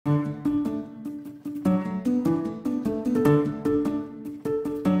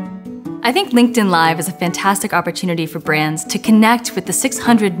I think LinkedIn Live is a fantastic opportunity for brands to connect with the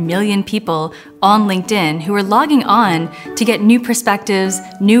 600 million people on LinkedIn who are logging on to get new perspectives,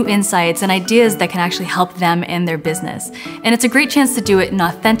 new insights, and ideas that can actually help them in their business. And it's a great chance to do it in an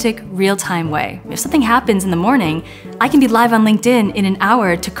authentic, real-time way. If something happens in the morning, I can be live on LinkedIn in an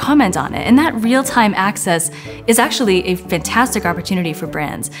hour to comment on it. And that real-time access is actually a fantastic opportunity for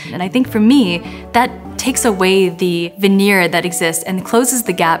brands. And I think for me, that takes away the veneer that exists and closes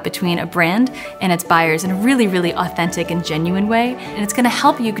the gap between a brand and its buyers in a really, really authentic and genuine way. And it's gonna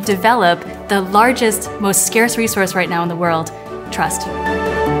help you develop the largest, most scarce resource right now in the world, trust.